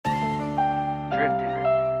Drifting,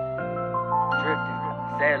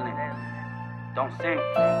 sailing. Don't sink.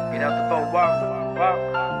 Get out the boat, walk.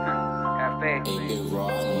 Have faith.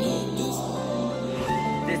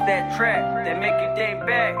 This that track that make you think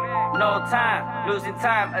back. No time, losing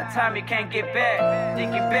time, a time you can't get back.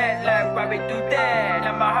 Thinking back like why we do that?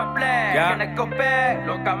 I'm a hot black, can I go back?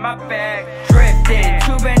 Look at my back. Drifting,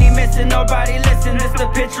 too many missing, nobody listen. This the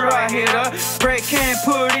picture I hit up. Break can't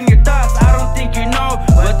put in your thoughts. I don't think you know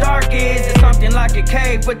what dark is. It's something like a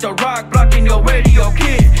cave with the rock blocking your radio,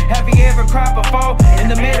 kid. Have you ever cried before? In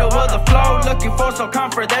the middle of the flow, looking for some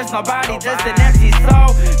comfort. There's nobody, just an empty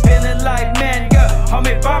soul. Feeling like man, yeah,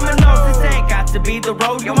 homie, by my nose. This ain't got to be the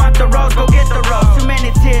road. You want the road, go get the road. Too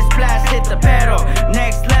many tears splash, hit the pedal.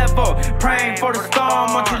 Next level, praying for the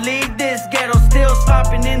storm. Won't you leave this ghetto? Still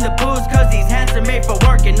stopping in the booth, cause these hands are made for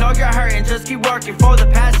working. Know you're hurting, just keep working for the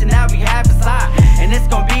passion that we have inside. And it's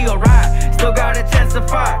gonna be alright, still got a chance to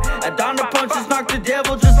fight. A Donna punches knock the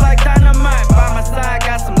devil just like dynamite. By my side,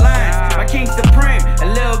 got some lines, my king supreme. A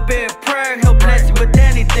little bit of prayer, he'll bless you with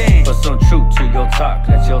anything. Put some truth to your talk,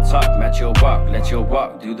 let your talk match your walk. Let your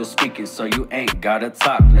walk do the speaking so you ain't gotta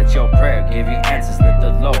talk. Let your prayer give you answers, let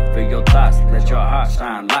the Lord fill your thoughts. Let your heart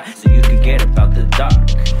shine light so you can get about the dark.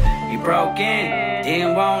 He broke in,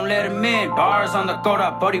 didn't won't let him in. Bars on the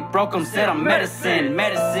coda, but he broke him, said I'm medicine.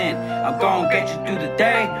 I'm gonna get you through the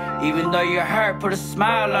day. Even though you're hurt, put a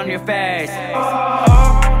smile on your face.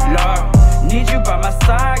 Oh, Lord, need you by my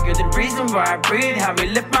side. You're the reason why I breathe. Have me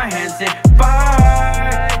lift my hands and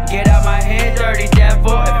fire. Get out my head, dirty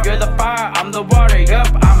devil. If you're the fire, I'm the water. Yup,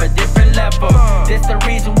 I'm a different level. This the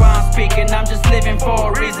reason why I'm speaking. I'm just living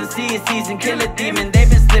for a reason. See a season, kill a demon. They've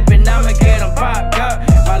been slipping, I'ma get them popped. Yup,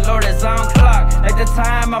 my Lord is on clock. Like the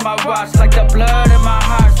time on my watch, like the blood in my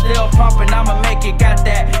heart still pumping. I'ma make it. Got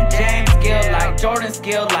that James skill, like Jordan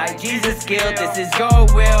skill, like Jesus skill. This is your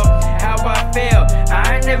will, how I feel.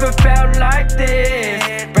 I ain't never felt like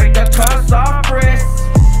this. Break the cuffs off wrists.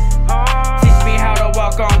 Teach me how to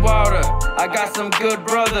walk on water. I got some good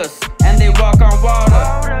brothers, and they walk on water.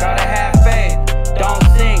 Gotta have faith, don't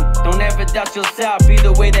sink. Don't ever doubt yourself, be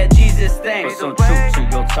the way that Jesus thinks. Put some truth to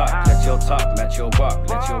your talk, let your talk match your walk.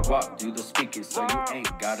 Let your walk do the speaking so you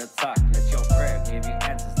ain't gotta talk. Let your prayer give you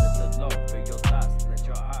answers.